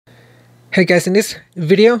Hey guys, in this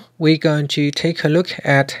video, we're going to take a look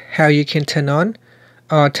at how you can turn on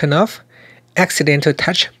or turn off accidental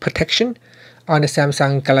touch protection on the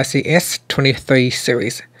Samsung Galaxy S23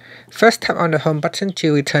 series. First, tap on the home button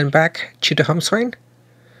to return back to the home screen.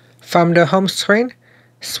 From the home screen,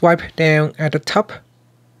 swipe down at the top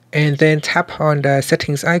and then tap on the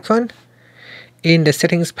settings icon. In the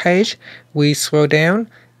settings page, we scroll down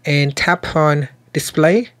and tap on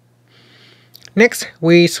display. Next,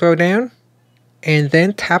 we scroll down and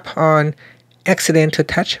then tap on accidental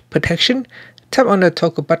touch protection. Tap on the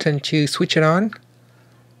toggle button to switch it on,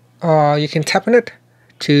 or you can tap on it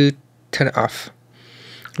to turn it off.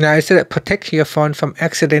 Now it said that protect your phone from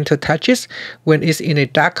accidental touches when it's in a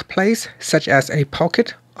dark place such as a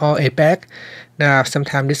pocket or a bag. Now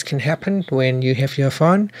sometimes this can happen when you have your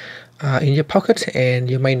phone in your pocket, and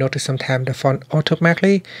you may notice sometimes the phone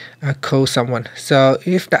automatically calls someone. So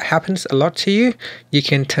if that happens a lot to you, you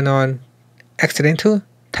can turn on accidental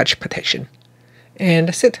touch protection. And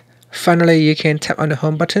that's it. Finally, you can tap on the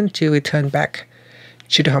home button to return back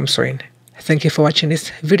to the home screen. Thank you for watching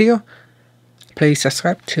this video. Please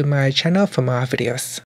subscribe to my channel for more videos.